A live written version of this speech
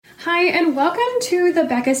Hi, and welcome to the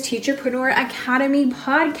Becca's Teacherpreneur Academy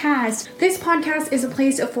podcast. This podcast is a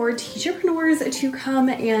place for teacherpreneurs to come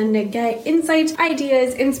and get insights,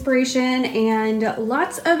 ideas, inspiration, and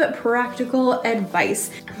lots of practical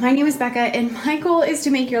advice. My name is Becca, and my goal is to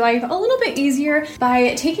make your life a little bit easier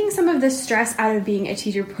by taking some of the stress out of being a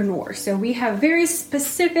teacherpreneur. So we have very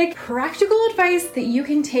specific practical advice that you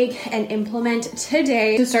can take and implement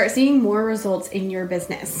today to start seeing more results in your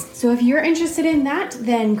business. So if you're interested in that,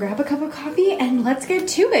 then grab a cup of coffee and let's get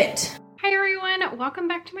to it. Hi everyone, welcome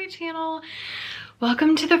back to my channel.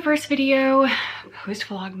 Welcome to the first video post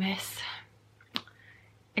Vlogmas.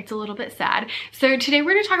 It's a little bit sad. So today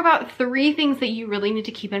we're going to talk about 3 things that you really need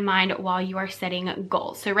to keep in mind while you are setting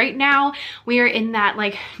goals. So right now we are in that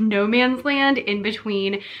like no man's land in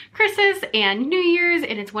between Christmas and New Year's,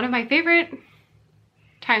 and it's one of my favorite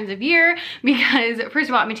times of year because first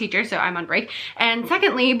of all, I'm a teacher, so I'm on break. And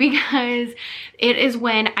secondly, because it is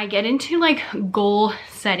when I get into like goal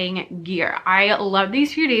setting gear. I love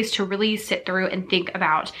these few days to really sit through and think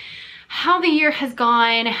about how the year has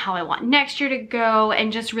gone, how I want next year to go,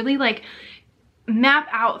 and just really like map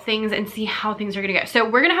out things and see how things are gonna go. So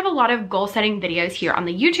we're gonna have a lot of goal setting videos here on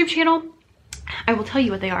the YouTube channel. I will tell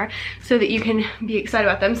you what they are so that you can be excited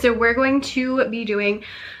about them. So we're going to be doing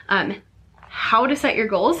how to set your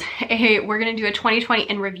goals. We're gonna do a 2020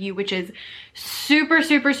 in review, which is super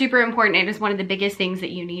important. It is one of the biggest things that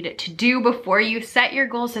you need to do before you set your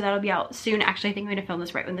goals. So that'll be out soon. Actually, I think I'm gonna film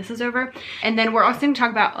this right when this is over. And then we're also gonna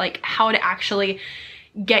talk about like how to actually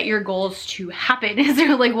get your goals to happen.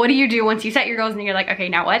 So like, what do you do once you set your goals and you're like, okay,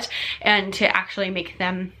 now what? And to actually make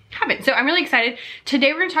them happen. So I'm really excited.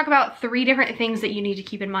 Today we're gonna talk about 3 different things that you need to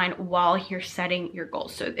keep in mind while you're setting your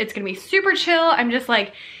goals. So it's gonna be super chill. I'm just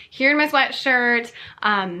like here in my sweatshirt.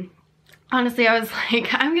 Honestly, I was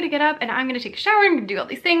like, I'm gonna get up and I'm gonna take a shower, I'm gonna do all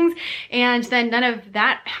these things. And then none of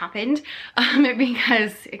that happened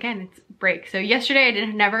because again, it's break. So yesterday I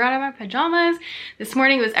never got out of my pajamas. This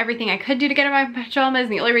morning was everything I could do to get out of my pajamas.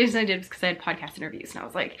 And the only reason I did was because I had podcast interviews. And I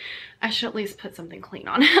was like, I should at least put something clean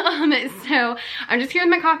on. So I'm just here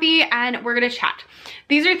with my coffee and we're gonna chat.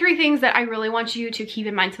 These are 3 things that I really want you to keep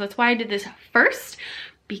in mind. So that's why I did this first,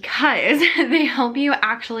 because they help you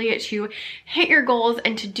actually to hit your goals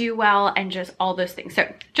and to do well and just all those things.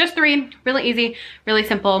 So just 3, really easy, really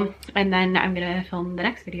simple. And then I'm gonna film the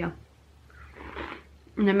next video.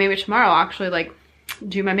 And then maybe tomorrow I'll actually like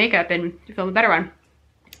do my makeup and film a better one.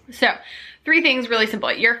 So 3 things, really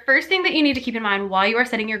simple. Your first thing that you need to keep in mind while you are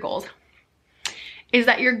setting your goals is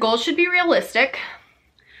that your goals should be realistic,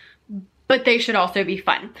 but they should also be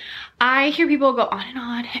fun. I hear people go on and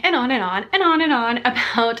on and on and on and on and on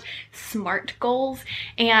about SMART goals,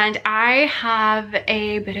 and I have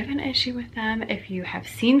a bit of an issue with them. If you have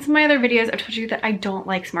seen some of my other videos, I've told you that I don't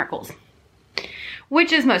like SMART goals,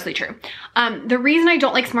 which is mostly true. The reason I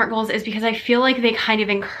don't like SMART goals is because I feel like they kind of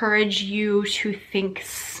encourage you to think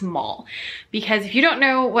small. Because if you don't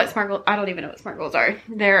know what SMART goals, I don't even know what SMART goals are.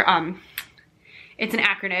 They're, it's an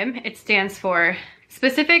acronym. It stands for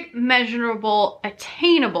specific, measurable,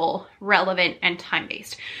 attainable, relevant, and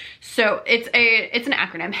time-based. So it's an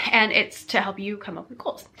acronym, and it's to help you come up with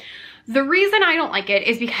goals. The reason I don't like it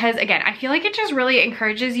is because, again, I feel like it just really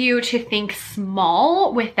encourages you to think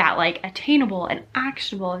small with that like attainable and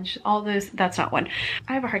actionable and all those. That's not one.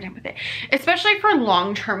 I have a hard time with it, especially for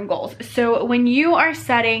long-term goals. So when you are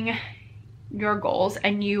setting your goals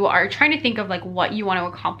and you are trying to think of like what you want to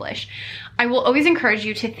accomplish, I will always encourage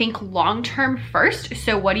you to think long-term first.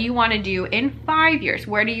 So what do you want to do in 5 years?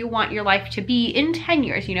 Where do you want your life to be in 10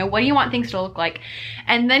 years? You know, what do you want things to look like?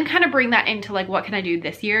 And then kind of bring that into like, what can I do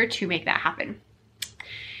this year to make that happen?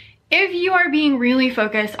 If you are being really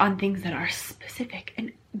focused on things that are specific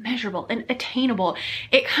and measurable and attainable,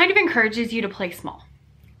 it kind of encourages you to play small.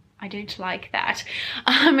 I don't like that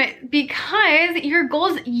because your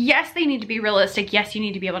goals, yes, they need to be realistic. Yes, you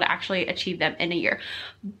need to be able to actually achieve them in a year,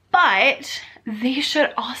 but they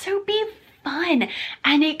should also be fun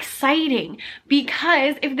and exciting,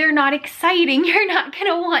 because if they're not exciting, you're not going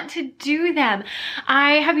to want to do them.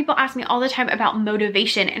 I have people ask me all the time about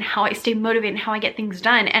motivation and how I stay motivated and how I get things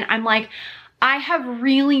done. And I'm like, I have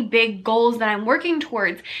really big goals that I'm working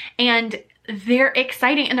towards, and they're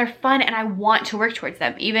exciting and they're fun and I want to work towards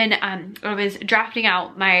them. Even I was drafting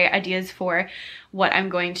out my ideas for what I'm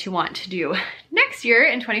going to want to do next year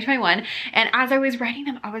in 2021. And as I was writing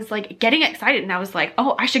them, I was like getting excited and I was like,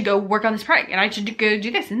 oh, I should go work on this project and I should go do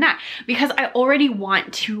this and that, because I already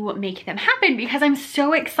want to make them happen because I'm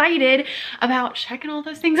so excited about checking all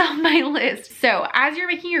those things off my list. So as you're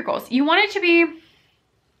making your goals, you want it to be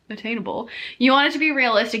attainable. You want it to be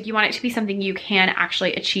realistic. You want it to be something you can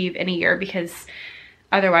actually achieve in a year, because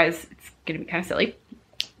Otherwise, it's gonna be kind of silly.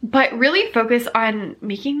 But really focus on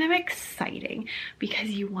making them exciting because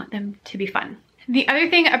you want them to be fun. The other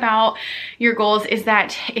thing about your goals is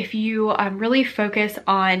that if you really focus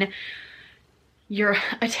on your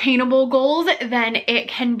attainable goals, then it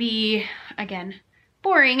can be, again,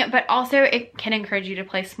 boring, but also it can encourage you to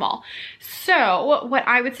play small. So what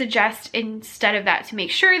I would suggest instead of that, to make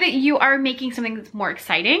sure that you are making something that's more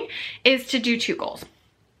exciting, is to do 2 goals.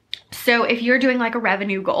 So if you're doing like a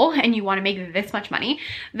revenue goal and you want to make this much money,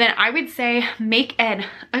 then I would say make an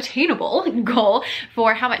attainable goal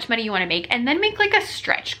for how much money you want to make, and then make like a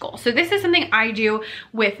stretch goal. So this is something I do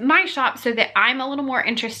with my shop so that I'm a little more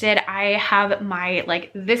interested. I have my, like,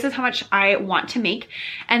 this is how much I want to make.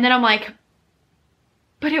 And then I'm like,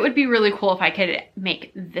 but it would be really cool if I could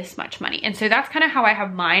make this much money. And so that's kind of how I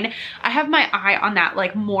have mine. I have my eye on that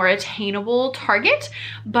like more attainable target,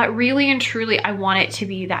 but really and truly, I want it to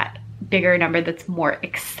be that bigger number that's more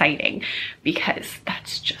exciting, because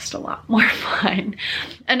that's just a lot more fun.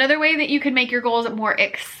 Another way that you can make your goals more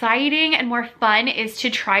exciting and more fun is to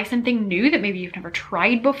try something new that maybe you've never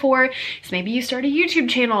tried before. So maybe you start a YouTube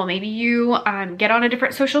channel, maybe you get on a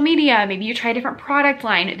different social media, maybe you try a different product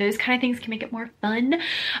line. Those kind of things can make it more fun.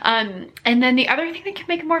 And then the other thing that can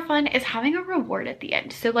make it more fun is having a reward at the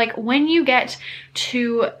end. So like when you get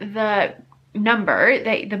to the number,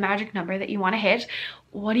 the magic number that you want to hit,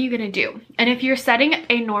 what are you gonna do? And if you're setting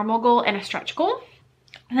a normal goal and a stretch goal,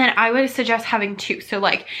 then I would suggest having 2. So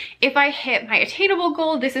like if I hit my attainable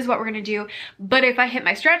goal, this is what we're gonna do. But if I hit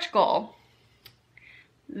my stretch goal,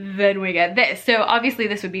 then we get this. So obviously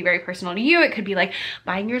this would be very personal to you. It could be like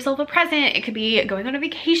buying yourself a present. It could be going on a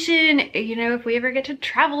vacation, you know, if we ever get to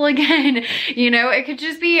travel again, you know, it could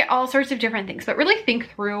just be all sorts of different things. But really think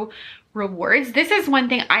through rewards. This is one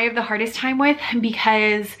thing I have the hardest time with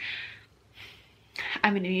because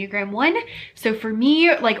I'm an Enneagram 1. So for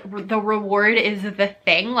me, like the reward is the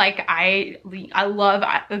thing. Like I love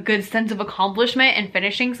a good sense of accomplishment and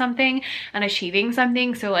finishing something and achieving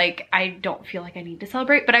something. So like, I don't feel like I need to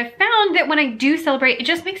celebrate, but I found that when I do celebrate, it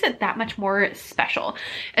just makes it that much more special,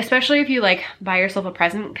 especially if you like buy yourself a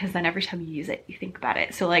present, because then every time you use it, you think about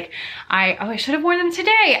it. So like I should have worn them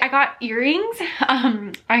today. I got earrings.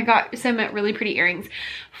 I got some really pretty earrings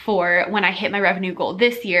for when I hit my revenue goal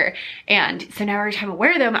this year. And so now every time I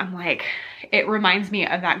wear them, I'm like, it reminds me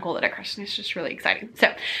of that goal that I crushed, and it's just really exciting.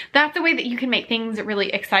 So that's the way that you can make things really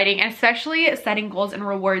exciting, and especially setting goals and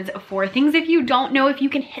rewards for things if you don't know if you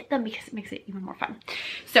can hit them, because it makes it even more fun.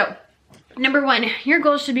 So number 1, your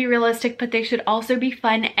goals should be realistic, but they should also be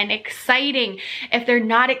fun and exciting. If they're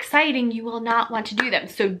not exciting, you will not want to do them.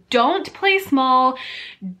 So don't play small.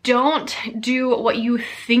 Don't do what you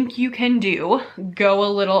think you can do. Go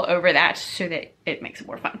a little over that so that it makes it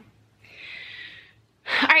more fun.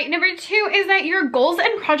 All right, number 2 is that your goals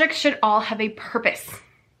and projects should all have a purpose.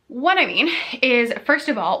 What I mean is, first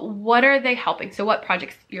of all, what are they helping? So what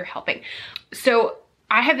projects you're helping? So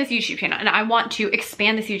I have this YouTube channel and I want to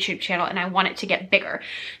expand this YouTube channel and I want it to get bigger.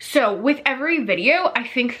 So with every video, I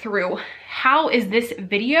think through, how is this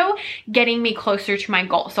video getting me closer to my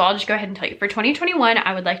goal? So I'll just go ahead and tell you, for 2021,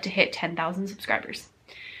 I would like to hit 10,000 subscribers.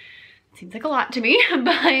 Seems like a lot to me,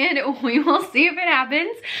 but we will see if it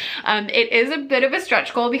happens. It is a bit of a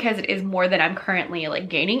stretch goal because it is more than I'm currently like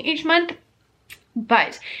gaining each month.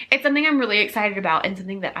 But it's something I'm really excited about and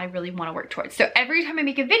something that I really want to work towards. So every time I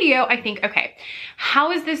make a video, I think, okay,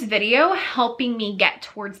 how is this video helping me get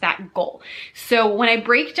towards that goal? So when I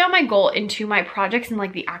break down my goal into my projects and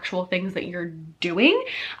like the actual things that you're doing,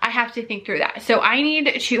 I have to think through that. So I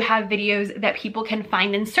need to have videos that people can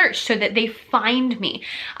find and search so that they find me.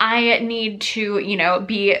 I need to, you know,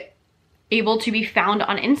 be able to be found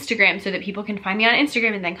on Instagram so that people can find me on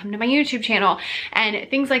Instagram and then come to my YouTube channel and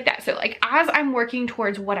things like that. So like, as I'm working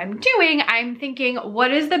towards what I'm doing, I'm thinking,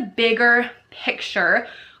 what is the bigger picture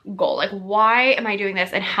goal? Like, why am I doing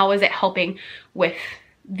this and how is it helping with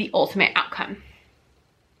the ultimate outcome?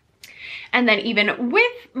 And then even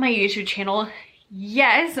with my YouTube channel,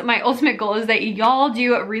 yes, my ultimate goal is that y'all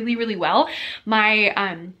do really, really well.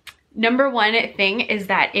 My, number 1 thing is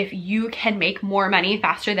that if you can make more money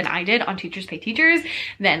faster than I did on Teachers Pay Teachers,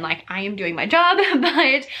 then like I am doing my job.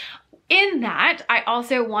 But in that, I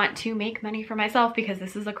also want to make money for myself because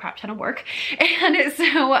this is a crap ton of work. And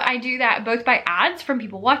so I do that both by ads from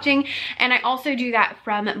people watching, and I also do that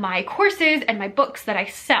from my courses and my books that I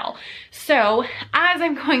sell. So as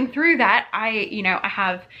I'm going through that, I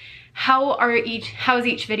have, how is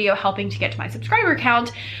each video helping to get to my subscriber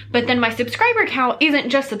count? But then my subscriber count isn't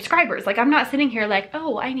just subscribers. Like, I'm not sitting here like,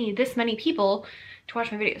 oh, I need this many people to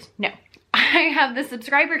watch my videos. No, I have the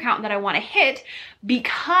subscriber count that I want to hit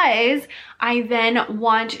because I then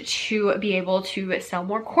want to be able to sell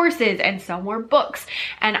more courses and sell more books.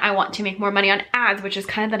 And I want to make more money on ads, which is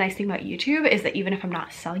kind of the nice thing about YouTube, is that even if I'm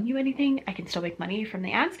not selling you anything, I can still make money from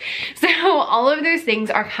the ads. So all of those things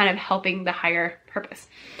are kind of helping the higher purpose.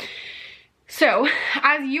 So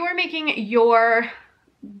as you are making your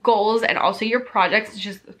goals and also your projects,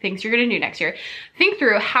 just things you're going to do next year, think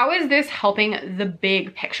through, how is this helping the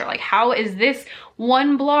big picture? Like, how is this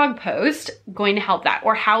one blog post going to help that?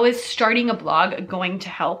 Or how is starting a blog going to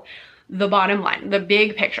help the bottom line, the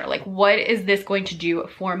big picture? Like, what is this going to do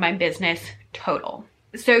for my business total?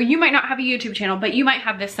 So you might not have a YouTube channel, but you might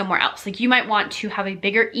have this somewhere else. Like, you might want to have a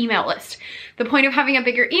bigger email list. The point of having a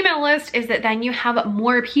bigger email list is that then you have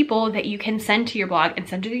more people that you can send to your blog and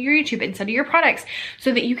send to your YouTube and send to your products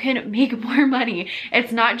so that you can make more money.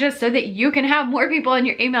 It's not just so that you can have more people on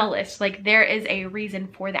your email list. Like, there is a reason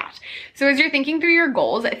for that. So as you're thinking through your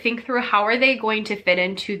goals, think through, how are they going to fit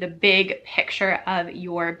into the big picture of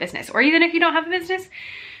your business? Or even if you don't have a business,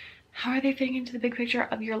 how are they fitting into the big picture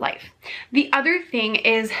of your life? The other thing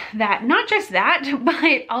is that not just that,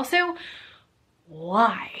 but also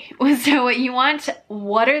why. So you want,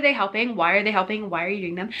 what are they helping? Why are they helping? Why are you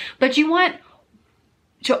doing them? But you want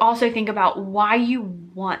to also think about why you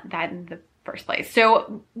want that in the first place.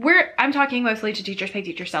 So I'm talking mostly to Teachers Pay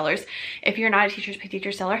Teacher sellers. If you're not a Teachers Pay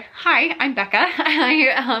Teacher seller, hi, I'm Becca.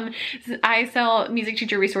 I sell music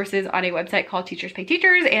teacher resources on a website called Teachers Pay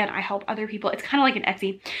Teachers, and I help other people. It's kind of like an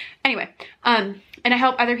Etsy. Anyway, and I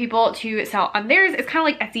help other people to sell on theirs. It's kind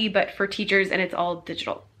of like Etsy, but for teachers, and it's all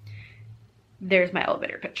digital. There's my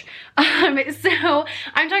elevator pitch. So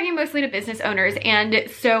I'm talking mostly to business owners, and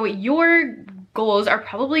so your goals are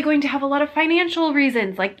probably going to have a lot of financial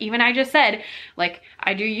reasons. Like, even I just said, like,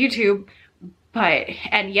 I do YouTube,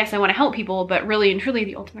 and yes, I want to help people, but really and truly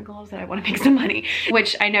the ultimate goal is that I want to make some money,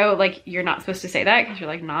 which I know, like, you're not supposed to say that because you're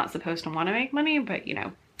like not supposed to want to make money, but you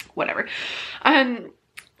know, whatever.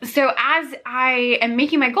 So as I am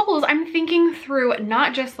making my goals, I'm thinking through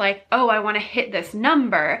not just like, oh, I want to hit this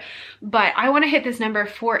number, but I want to hit this number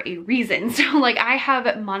for a reason. So like, I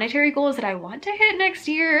have monetary goals that I want to hit next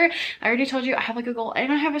year. I already told you I have like a goal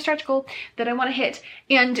and I have a stretch goal that I want to hit.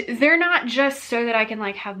 And they're not just so that I can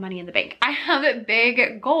like have money in the bank. I have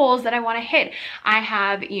big goals that I want to hit. I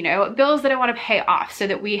have, you know, bills that I want to pay off so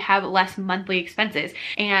that we have less monthly expenses.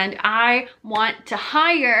 And I want to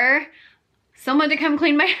hire someone to come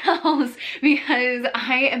clean my house because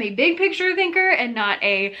I am a big picture thinker and not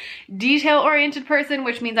a detail-oriented person,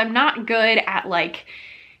 which means I'm not good at like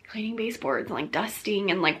cleaning baseboards and like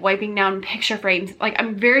dusting and like wiping down picture frames. Like,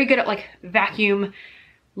 I'm very good at like vacuum,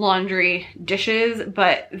 laundry, dishes,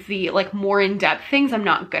 but the like more in-depth things I'm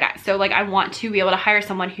not good at. So like, I want to be able to hire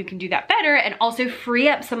someone who can do that better and also free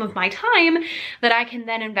up some of my time that I can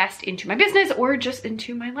then invest into my business or just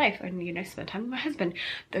into my life and, you know, spend time with my husband.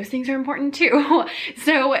 Those things are important too.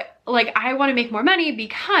 So like, I want to make more money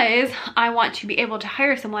because I want to be able to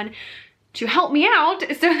hire someone to help me out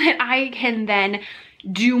so that I can then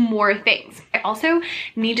do more things. I also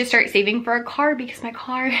need to start saving for a car because my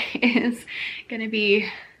car is gonna be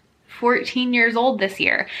 14 years old this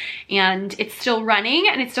year and it's still running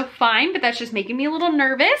and it's still fine, but that's just making me a little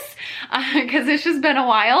nervous because it's just been a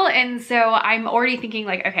while. And so I'm already thinking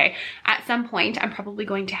like, okay, at some point I'm probably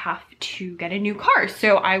going to have to get a new car.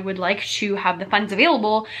 So I would like to have the funds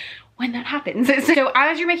available when that happens. So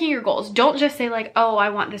as you're making your goals, don't just say like, oh, I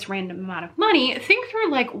want this random amount of money. Think through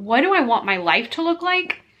like, what do I want my life to look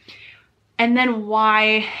like? And then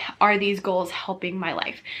why are these goals helping my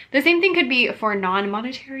life? The same thing could be for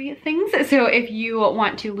non-monetary things. So if you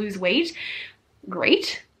want to lose weight,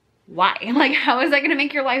 great. Why? Like, how is that going to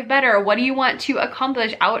make your life better? What do you want to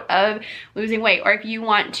accomplish out of losing weight? Or if you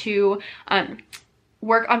want to,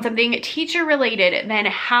 work on something teacher related, then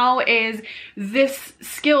how is this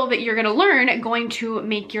skill that you're going to learn going to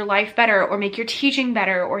make your life better or make your teaching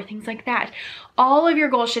better or things like that? All of your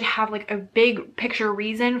goals should have like a big picture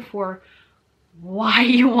reason for why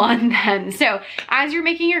you want them. So as you're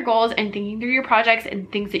making your goals and thinking through your projects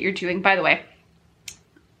and things that you're doing, by the way,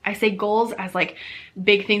 I say goals as like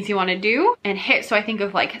big things you want to do and hit. So I think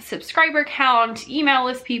of like subscriber count, email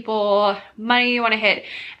list people, money you want to hit,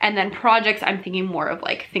 and then projects, I'm thinking more of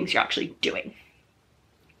like things you're actually doing.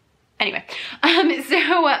 Anyway,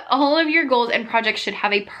 so all of your goals and projects should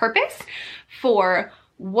have a purpose for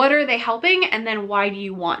what are they helping and then why do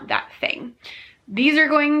you want that thing. These are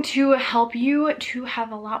going to help you to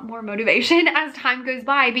have a lot more motivation as time goes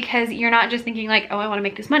by because you're not just thinking like, oh, I want to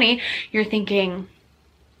make this money. You're thinking,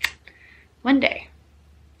 one day,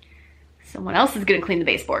 someone else is gonna clean the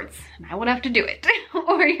baseboards and I won't have to do it.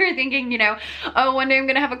 Or you're thinking, you know, oh, one day I'm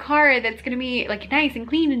gonna have a car that's gonna be like nice and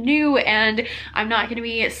clean and new, and I'm not gonna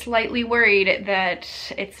be slightly worried that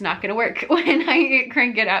it's not gonna work when I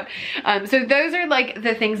crank it up. So those are like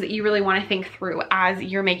the things that you really wanna think through as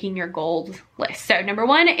you're making your goals list. So number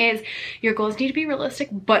one is your goals need to be realistic,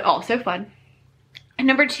 but also fun. And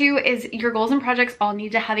number two is your goals and projects all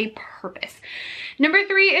need to have a purpose. Number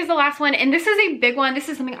three is the last one, and this is a big one. This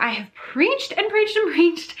is something I have preached and preached and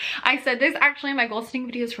preached. I said this actually in my goal setting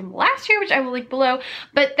videos from last year, which I will link below,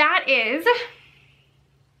 but that is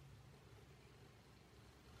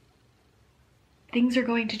things are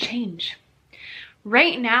going to change.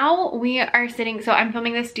 Right now we are sitting, so I'm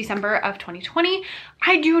filming this December of 2020.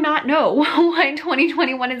 I do not know what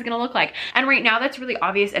 2021 is gonna look like. And right now that's really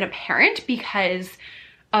obvious and apparent because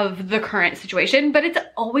of the current situation, but it's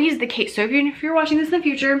always the case. So if you're watching this in the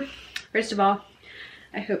future, first of all,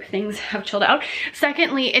 I hope things have chilled out.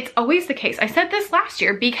 Secondly, it's always the case. I said this last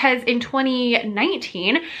year because in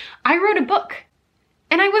 2019, I wrote a book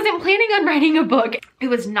and I wasn't planning on writing a book. It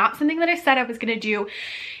was not something that I said I was gonna do.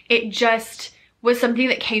 It just was something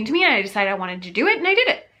that came to me and I decided I wanted to do it and I did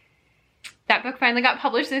it. That book finally got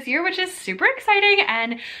published this year, which is super exciting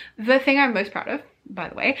and the thing I'm most proud of, by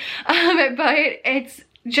the way. But it's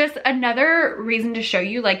just another reason to show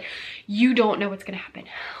you like you don't know what's gonna happen.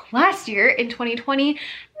 Last year in 2020, none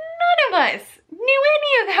of us knew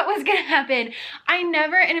any of that was gonna happen. I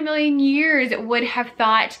never in a million years would have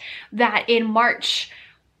thought that in March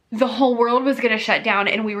the whole world was gonna shut down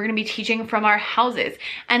and we were gonna be teaching from our houses.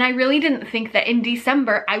 And I really didn't think that in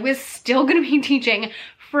December I was still gonna be teaching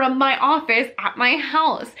from my office at my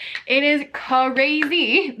house. It is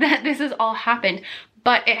crazy that this has all happened,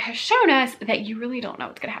 but it has shown us that you really don't know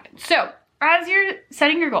what's gonna happen. So as you're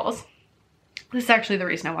setting your goals, this is actually the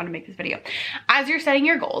reason I want to make this video. As you're setting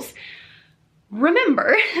your goals,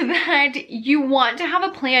 remember that you want to have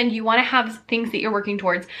a plan, you want to have things that you're working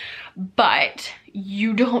towards, but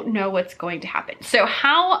you don't know what's going to happen. So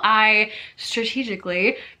how I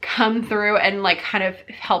strategically come through and like kind of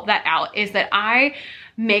help that out is that I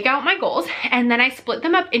make out my goals and then I split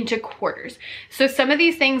them up into quarters. So some of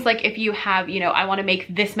these things, like if you have, you know, I want to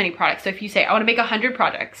make this many products. So if you say I want to make 100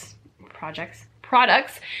 products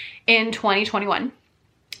in 2021,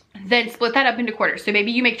 then split that up into quarters. So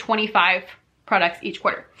maybe you make 25 products each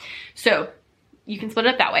quarter. So you can split it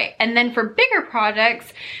up that way. And then for bigger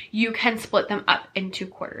projects, you can split them up into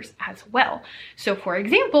quarters as well. So for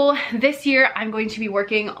example, this year I'm going to be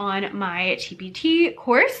working on my TPT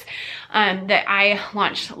course that I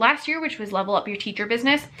launched last year, which was Level Up Your Teacher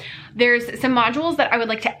Business. There's some modules that I would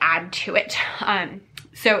like to add to it.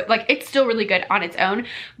 So like it's still really good on its own,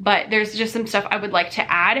 but there's just some stuff I would like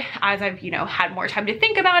to add as I've, you know, had more time to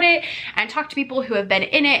think about it and talk to people who have been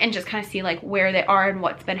in it and just kind of see like where they are and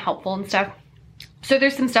what's been helpful and stuff. So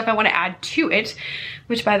there's some stuff I want to add to it,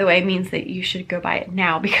 which by the way means that you should go buy it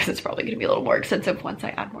now because it's probably going to be a little more expensive once I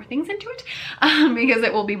add more things into it, because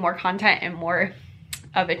it will be more content and more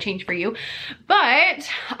of a change for you. But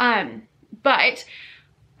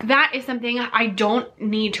that is something I don't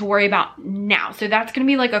need to worry about now. So that's gonna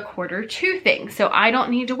be like a Q2 thing. So I don't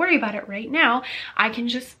need to worry about it right now. I can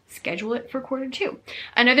just schedule it for Q2.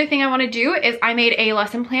 Another thing I wanna do is I made a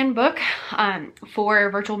lesson plan book for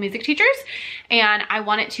virtual music teachers, and I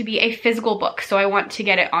want it to be a physical book. So I want to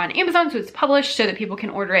get it on Amazon so it's published so that people can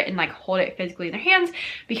order it and like hold it physically in their hands,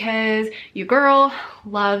 because your girl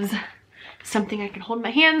loves something I can hold in my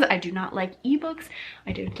hands. I do not like ebooks.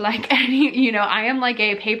 I don't like any, you know, I am like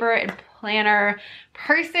a paper and planner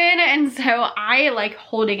person, and so I like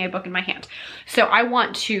holding a book in my hand. So I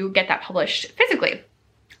want to get that published physically.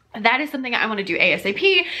 That is something I want to do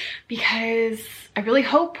ASAP because I really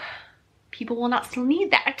hope people will not still need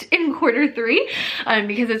that in Q3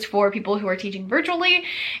 because it's for people who are teaching virtually.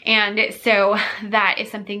 And so that is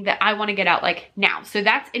something that I want to get out like now. So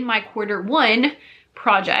that's in my Q1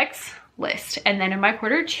 projects list. And then in my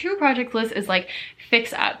Q2 project list is like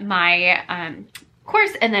fix up my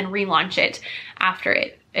course and then relaunch it after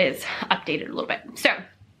it is updated a little bit. So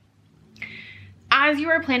as you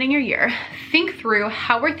are planning your year, think through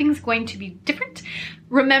how are things going to be different.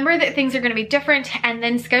 Remember that things are going to be different, and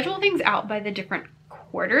then schedule things out by the different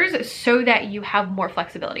quarters so that you have more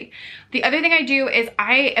flexibility. The other thing I do is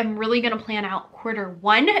I am really going to plan out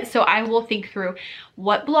Q1. So I will think through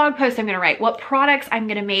what blog posts I'm going to write, what products I'm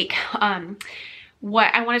going to make,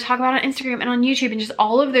 what I want to talk about on Instagram and on YouTube, and just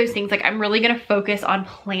all of those things. Like I'm really going to focus on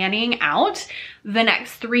planning out the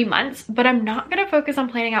next 3 months, but I'm not going to focus on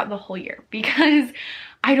planning out the whole year because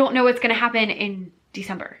I don't know what's going to happen in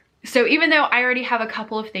December. So even though I already have a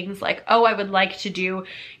couple of things like, oh, I would like to do,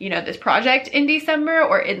 you know, this project in December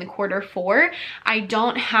or in the Q4, I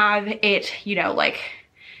don't have it, you know, like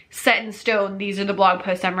set in stone. These are the blog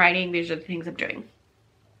posts I'm writing. These are the things I'm doing.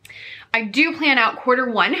 I do plan out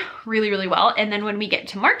Q1 really, really well. And then when we get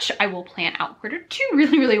to March, I will plan out Q2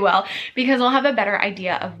 really, really well because I'll have a better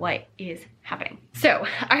idea of what is happening. So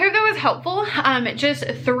I hope that was helpful. Just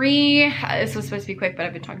three, this was supposed to be quick, but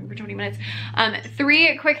I've been talking for 20 minutes.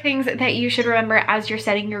 3 quick things that you should remember as you're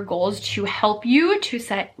setting your goals to help you to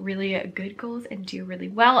set really good goals and do really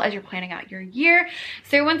well as you're planning out your year.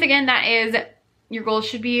 So once again, that is, your goals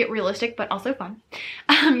should be realistic, but also fun.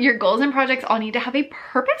 Your goals and projects all need to have a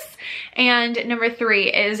purpose. And number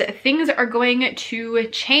 3 is things are going to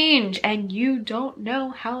change and you don't know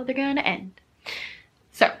how they're going to end.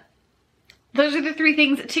 So those are the 3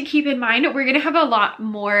 things to keep in mind. We're going to have a lot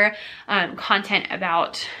more content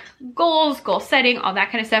about goals, goal setting, all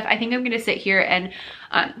that kind of stuff. I think I'm going to sit here and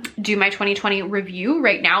do my 2020 review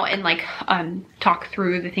right now and like talk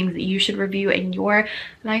through the things that you should review in your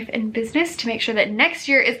life and business to make sure that next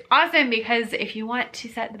year is awesome, because if you want to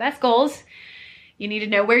set the best goals, you need to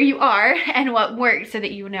know where you are and what works so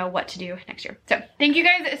that you know what to do next year. So thank you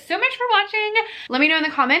guys so much for watching. Let me know in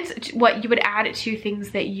the comments what you would add to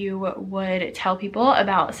things that you would tell people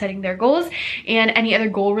about setting their goals and any other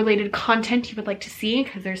goal related content you would like to see,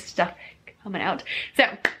 because there's stuff coming out. So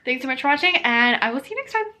thanks so much for watching and I will see you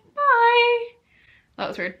next time. Bye. That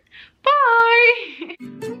was weird. Bye.